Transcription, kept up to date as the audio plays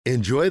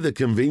Enjoy the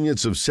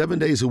convenience of 7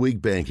 days a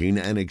week banking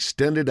and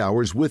extended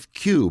hours with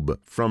Cube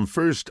from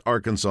First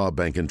Arkansas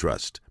Bank and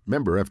Trust.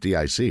 Member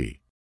FDIC.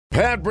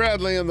 Pat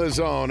Bradley in the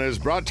Zone is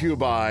brought to you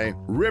by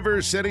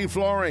River City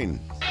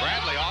Flooring.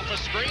 Bradley off a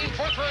screen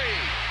for three.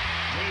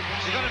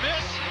 Is he going to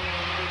miss?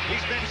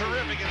 He's been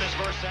terrific in this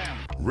first half.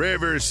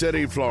 River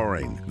City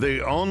Flooring.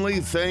 The only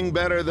thing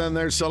better than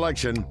their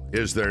selection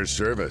is their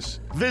service.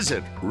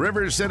 Visit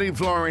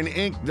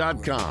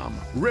rivercityflooringinc.com.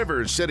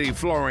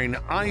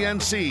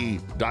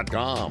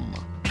 rivercityflooringinc.com.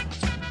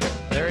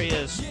 There he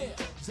is.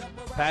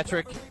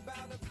 Patrick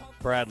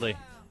Bradley.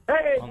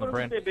 Hey, on the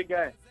brand. big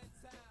guy.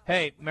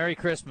 Hey, Merry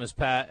Christmas,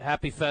 Pat.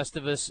 Happy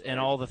Festivus and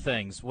all the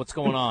things. What's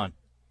going on?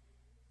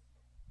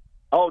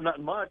 Oh, not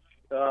much.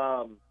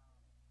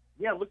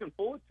 Yeah, looking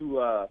forward to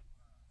a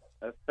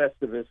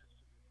Festivus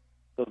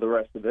for the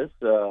rest of us.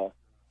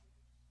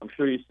 I'm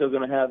sure you're still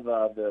going to have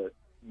the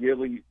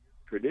yearly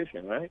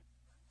tradition, right?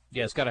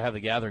 Yeah, it's got to have the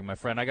gathering, my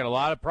friend. I got a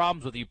lot of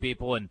problems with you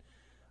people, and,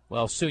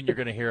 well, soon you're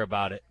going to hear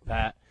about it,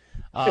 Pat.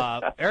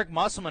 Eric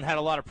Musselman had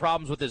a lot of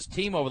problems with his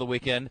team over the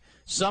weekend.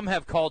 Some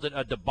have called it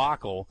a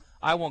debacle.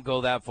 I won't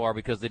go that far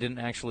because they didn't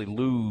actually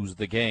lose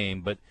the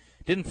game, but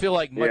didn't feel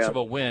like much of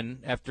a win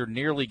after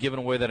nearly giving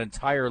away that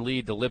entire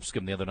lead to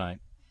Lipscomb the other night.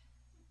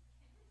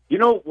 You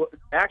know,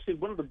 actually,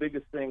 one of the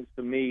biggest things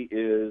to me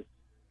is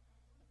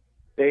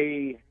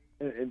they,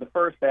 in the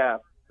first half,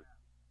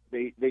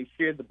 they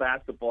shared the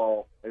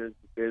basketball as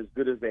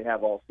good as they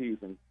have all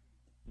season.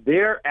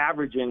 They're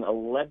averaging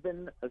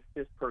 11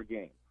 assists per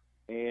game.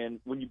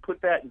 And when you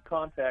put that in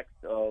context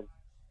of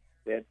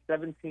they had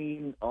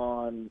 17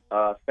 on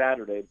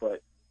Saturday,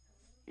 but,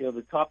 you know,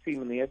 the top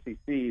team in the SEC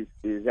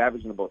is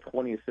averaging about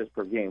 20 assists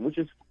per game, which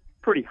is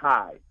pretty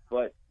high.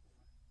 But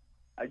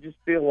I just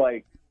feel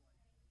like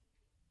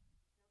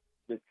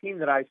the team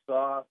that I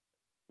saw,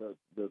 the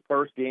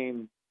first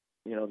game,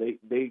 you know,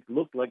 they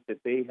looked like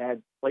that they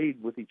had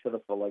played with each other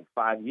for like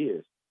 5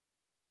 years.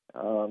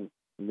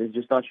 They're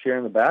just not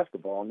sharing the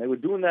basketball. And they were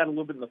doing that a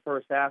little bit in the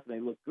first half, and they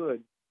looked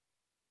good.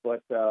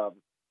 But, you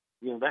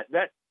know,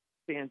 that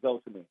stands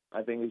out to me.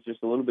 I think it's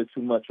just a little bit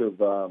too much of,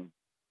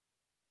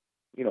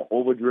 you know,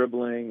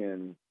 over-dribbling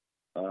and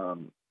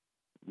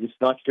just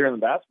not sharing the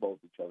basketball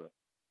with each other.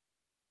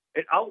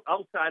 And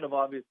outside of,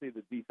 obviously,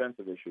 the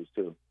defensive issues,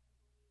 too.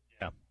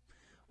 Yeah.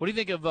 What do you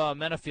think of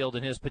Menafield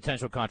and his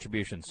potential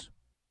contributions?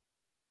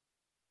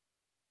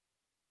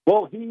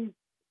 Well,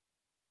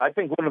 I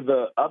think one of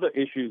the other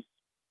issues,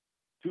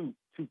 two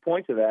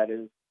points of that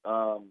is,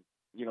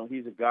 you know,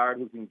 he's a guard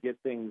who can get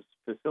things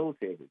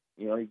facilitated.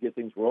 You know, he get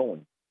things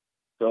rolling.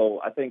 So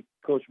I think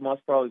Coach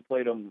Musk probably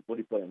played him,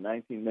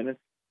 19 minutes,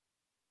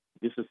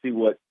 just to see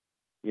what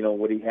he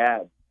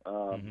had.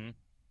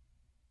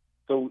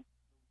 So,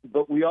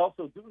 but we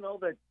also do know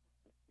that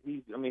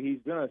he's going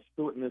to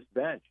shorten this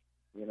bench.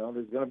 You know,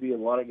 there's going to be a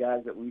lot of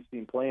guys that we've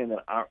seen playing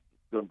that aren't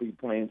going to be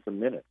playing some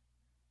minutes,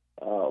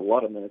 a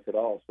lot of minutes at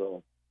all.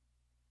 So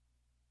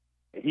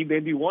he may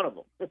be one of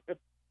them, to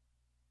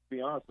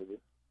be honest with you.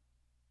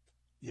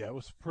 Yeah, it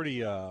was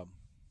pretty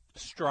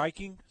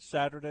striking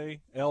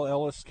Saturday. L.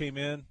 Ellis came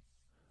in,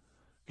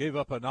 gave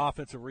up an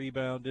offensive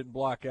rebound, didn't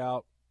block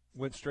out,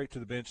 went straight to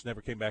the bench,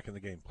 never came back in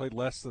the game. Played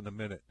less than a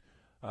minute.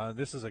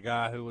 This is a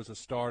guy who was a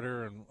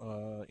starter and,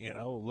 you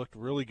know, looked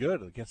really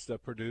good against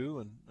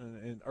Purdue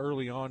and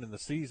early on in the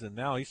season.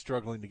 Now he's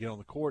struggling to get on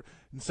the court.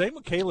 And same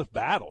with Caleb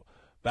Battle.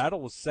 Battle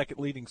was second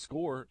leading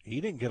scorer. He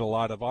didn't get a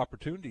lot of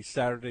opportunities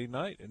Saturday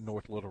night in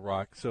North Little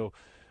Rock. So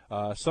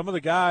some of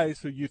the guys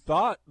who you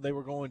thought they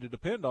were going to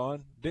depend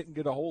on didn't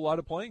get a whole lot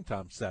of playing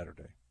time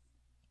Saturday.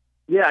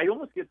 Yeah, I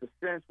almost get the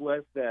sense,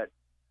 Wes, that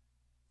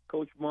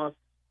Coach Musk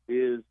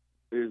is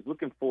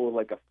looking for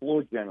like a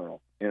floor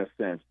general in a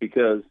sense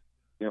because,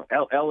 you know,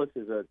 Ellis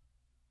is a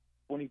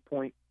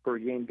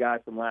 20-point-per-game guy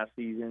from last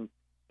season.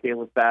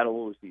 Caleb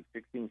Battle was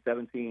 16,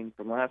 17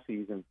 from last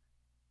season.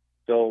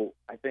 So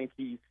I think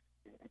he's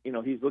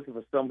looking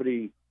for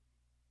somebody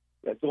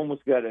that's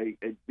almost got a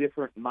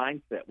different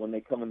mindset when they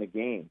come in the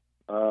game.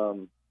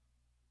 And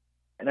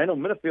I know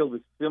Menafield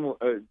is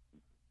similar.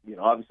 You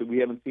know, obviously we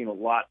haven't seen a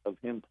lot of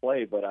him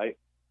play, but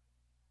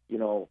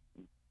the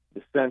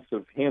sense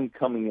of him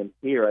coming in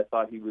here, I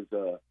thought he was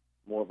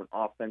more of an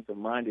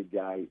offensive-minded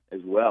guy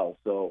as well.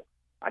 So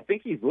I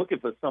think he's looking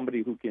for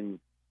somebody who can,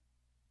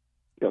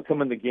 you know,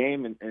 come in the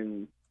game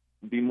and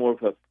be more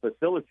of a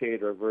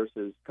facilitator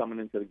versus coming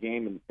into the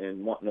game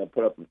and wanting to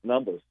put up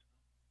numbers.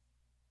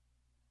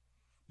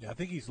 Yeah, I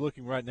think he's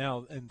looking right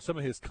now, in some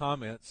of his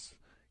comments,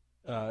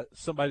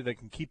 somebody that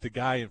can keep the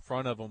guy in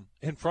front of him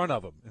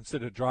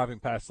instead of driving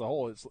past the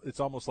hole. It's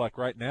almost like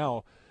right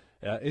now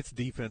it's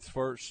defense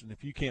first, and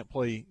if you can't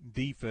play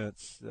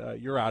defense,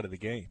 you're out of the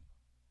game.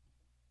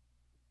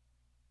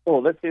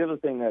 Well, that's the other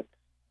thing that's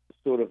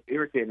sort of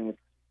irritating.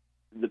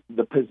 It's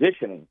the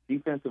positioning,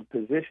 defensive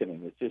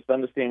positioning. It's just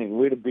understanding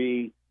where to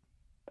be.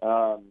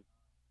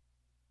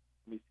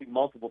 We see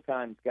multiple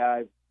times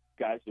guys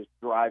just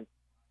drive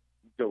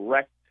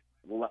direct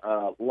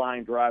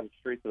line drives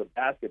straight to the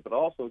basket, but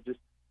also just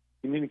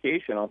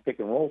communication on pick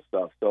and roll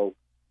stuff. So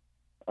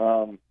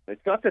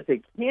It's not that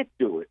they can't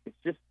do it. It's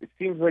just it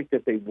seems like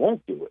that they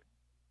won't do it.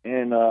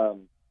 And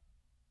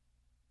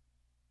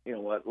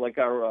like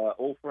our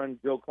old friend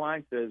Joe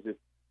Klein says,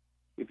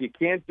 if you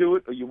can't do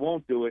it or you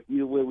won't do it,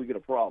 either way we get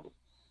a problem.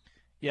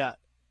 Yeah,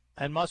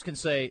 and Musk can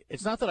say,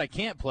 it's not that I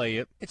can't play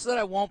you, it's that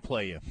I won't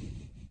play you.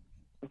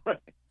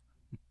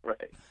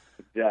 Right,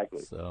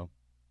 exactly. So,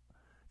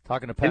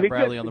 talking to Pat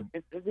Bradley on the...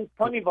 There's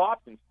plenty of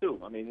options, too.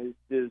 I mean,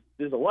 there's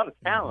a lot of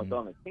talent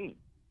on the team.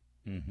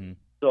 Mm-hmm.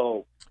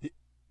 So,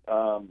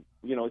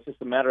 it's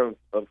just a matter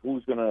of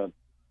who's going to,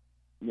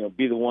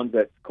 be the one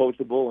that's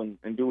coachable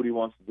and do what he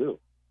wants to do.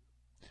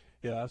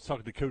 Yeah, I was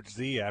talking to Coach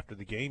Z after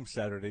the game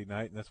Saturday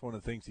night, and that's one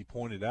of the things he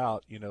pointed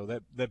out.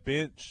 That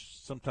bench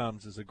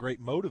sometimes is a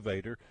great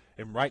motivator,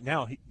 and right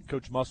now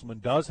Coach Musselman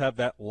does have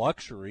that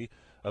luxury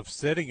of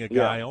sitting a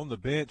guy on the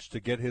bench to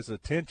get his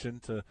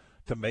attention to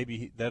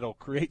maybe that'll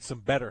create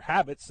some better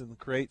habits and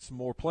create some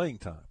more playing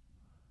time.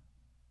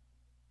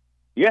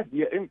 Yeah,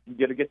 you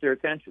got to get their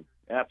attention.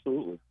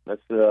 Absolutely,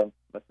 that's the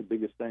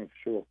biggest thing for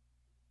sure.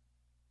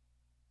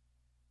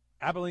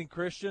 Abilene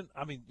Christian,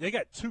 I mean, they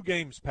got 2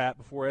 games, Pat,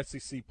 before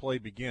SEC play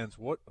begins.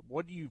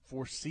 What do you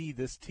foresee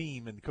this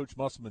team and Coach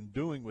Musselman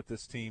doing with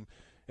this team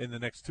in the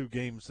next 2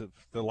 games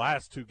the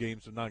last 2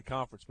 games of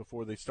non-conference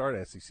before they start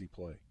SEC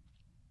play?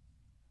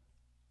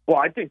 Well,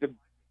 I think that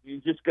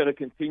you just got to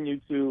continue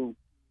to,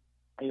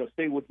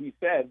 say what he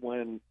said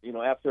when,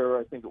 after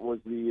I think it was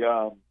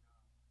the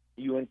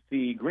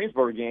UNC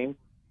Greensboro game,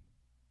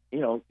 he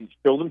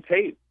showed them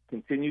tape,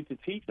 continued to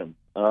teach them.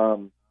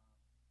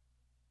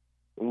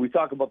 We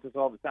talk about this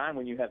all the time.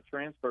 When you have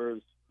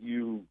transfers,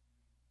 if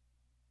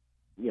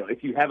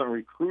you haven't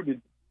recruited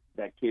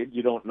that kid,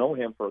 you don't know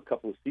him for a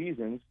couple of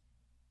seasons.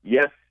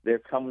 Yes, they're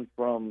coming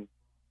from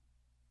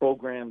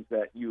programs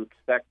that you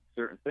expect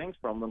certain things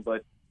from them,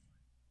 but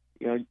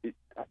it's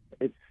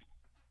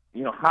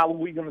how are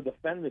we going to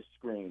defend this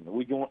screen? Are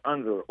we going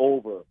under,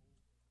 over?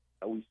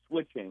 Are we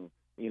switching?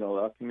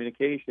 Our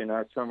communication,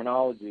 our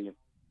terminology.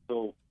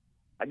 So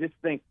I just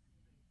think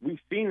we've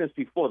seen this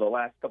before the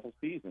last couple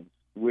seasons,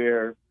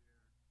 where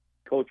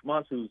Coach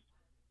Musk, who's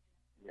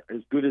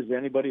as good as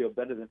anybody or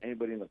better than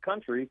anybody in the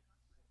country,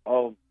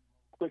 of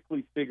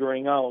quickly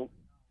figuring out,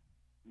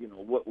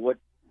 what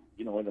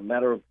in a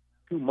matter of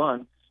 2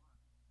 months,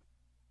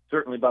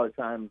 certainly by the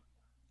time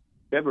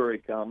February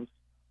comes,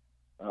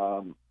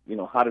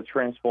 how to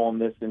transform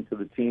this into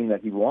the team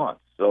that he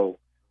wants. So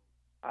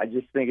I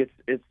just think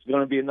it's going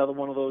to be another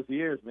one of those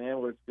years, man,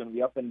 where it's going to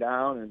be up and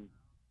down, and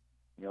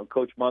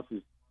Coach Musk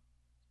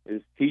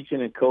is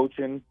teaching and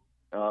coaching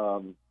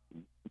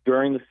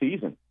during the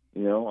season,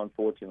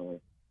 unfortunately.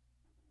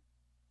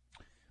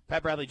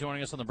 Pat Bradley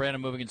joining us on the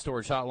Brandon Moving and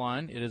Storage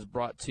Hotline. It is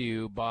brought to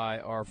you by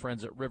our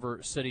friends at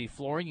River City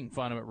Flooring. You can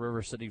find them at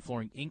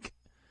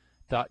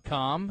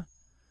rivercityflooringinc.com.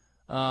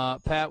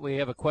 Pat, we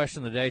have a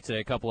question of the day today,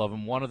 a couple of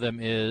them. One of them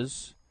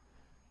is,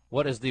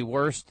 what is the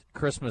worst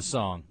Christmas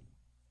song?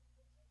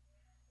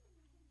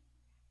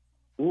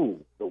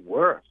 Ooh, the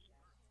worst.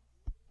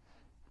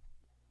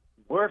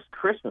 Worst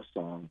Christmas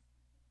song.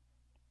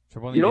 So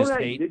one you what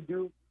I did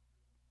do?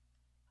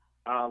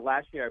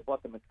 Last year I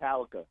bought the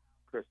Metallica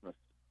Christmas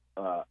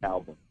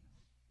album.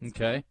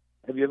 Okay.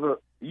 Have you ever?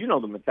 You know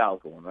the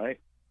Metallica one, right?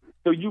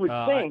 So you would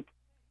think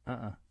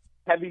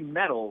heavy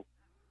metal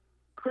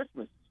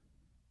Christmas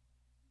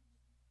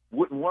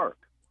wouldn't work,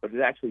 but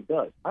it actually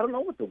does. I don't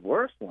know what the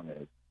worst one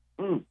is.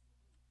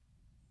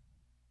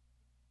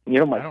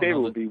 My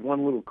favorite would be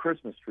One Little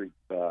Christmas Tree,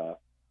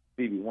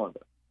 Stevie Wonder.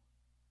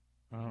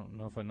 I don't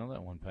know if I know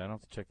that one, Pat. I'll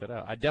have to check that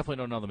out. I definitely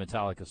don't know the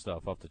Metallica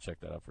stuff. I'll have to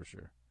check that out for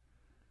sure.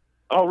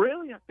 Oh,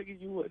 really? I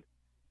figured you would.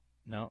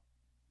 No,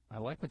 I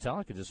like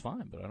Metallica just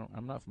fine, but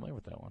I'm not familiar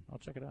with that one. I'll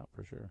check it out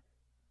for sure.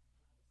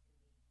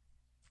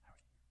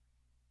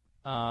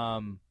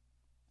 And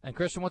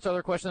Christian, what's the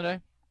other question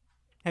today?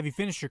 Have you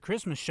finished your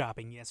Christmas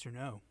shopping, yes or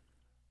no?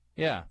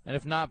 Yeah, and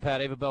if not,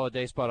 Pat,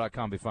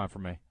 avabell@dayspa.com be fine for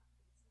me.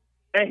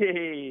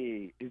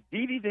 Hey, is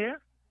Dee Dee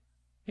there?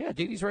 Yeah,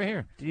 Dee Dee's right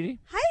here. Dee Dee?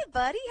 Hi,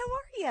 buddy. How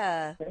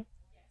are you?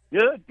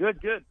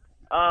 Good.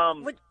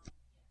 No,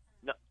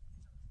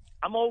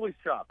 I'm always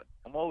shopping.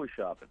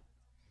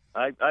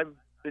 I've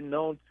been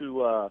known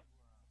to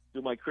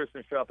do my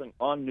Christmas shopping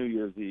on New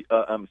Year's Eve.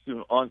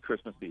 On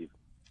Christmas Eve.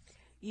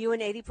 You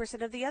and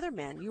 80% of the other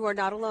men. You are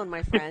not alone,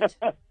 my friend.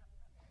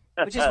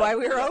 Which is why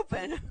we were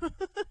open.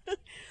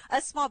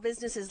 Us small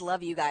businesses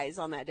love you guys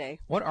on that day.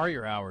 What are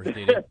your hours,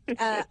 Dee Dee?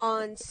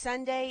 On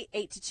Sunday,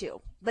 8 to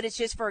 2. But it's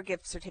just for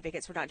gift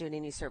certificates. We're not doing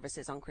any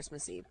services on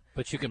Christmas Eve.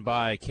 But you can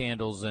buy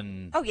candles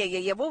and... Oh,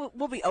 yeah.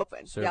 We'll be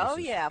open. Services. Oh,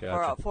 yeah,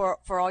 Gotcha.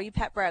 for all you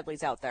Pat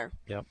Bradleys out there.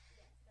 Yep.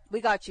 We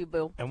got you,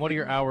 boo. And what are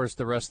your hours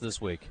the rest of this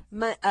week?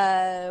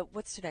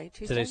 What's today?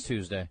 Tuesday? Today's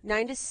Tuesday.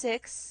 9 to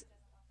 6.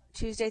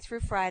 Tuesday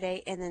through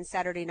Friday, and then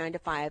Saturday 9 to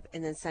 5,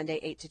 and then Sunday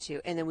 8 to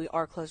 2. And then we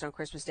are closed on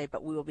Christmas Day,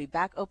 but we will be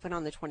back open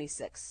on the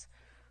 26th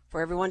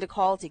for everyone to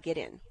call to get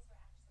in.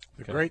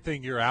 The great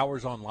thing, your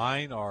hours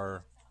online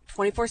are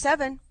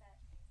 24/7.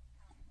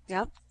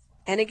 Yep.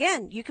 And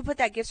again, you can put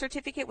that gift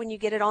certificate when you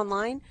get it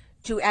online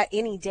to at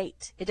any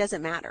date. It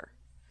doesn't matter.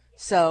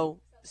 So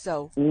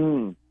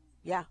Mm.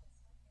 yeah.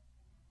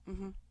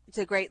 It's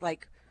a great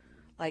like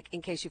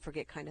in case you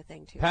forget kind of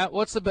thing too. Pat,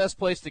 what's the best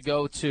place to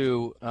go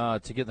to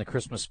get in the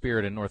Christmas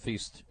spirit in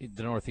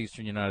the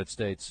northeastern United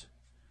States,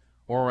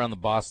 or around the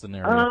Boston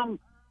area?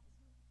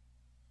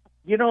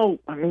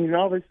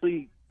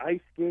 Obviously ice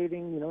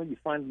skating. You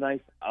find a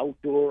nice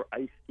outdoor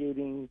ice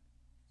skating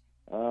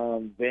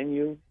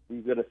venue.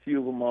 We've got a few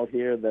of them out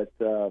here that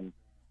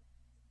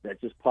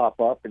just pop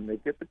up, and they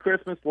get the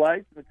Christmas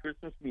lights and the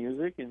Christmas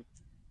music, and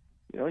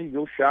you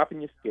go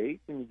shopping, you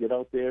skate, and you get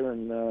out there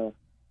and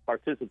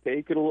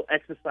participate, get a little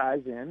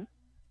exercise in,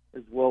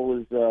 as well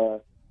as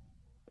the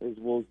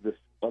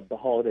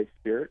holiday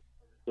spirit.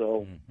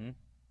 So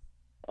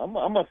I'm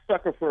a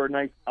sucker for a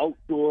nice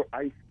outdoor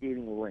ice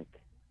skating rink.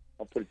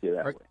 I'll put it to you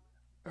that way.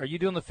 Are you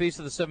doing the Feast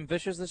of the Seven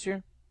Fishes this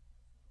year?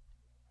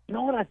 You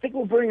know what? I think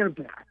we're bringing it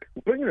back.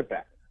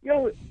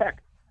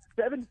 Heck,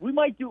 7. We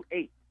might do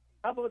 8.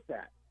 How about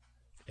that?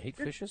 8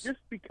 fishes? Just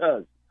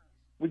because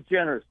we're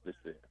generous this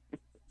year.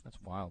 That's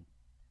wild.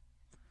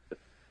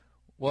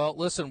 Well,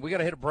 listen, we got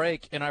to hit a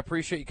break, and I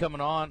appreciate you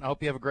coming on. I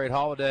hope you have a great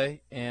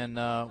holiday, and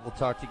we'll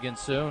talk to you again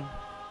soon.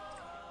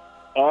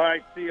 All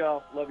right, see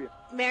y'all. Love you.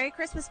 Merry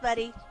Christmas,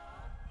 buddy.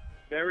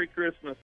 Merry Christmas.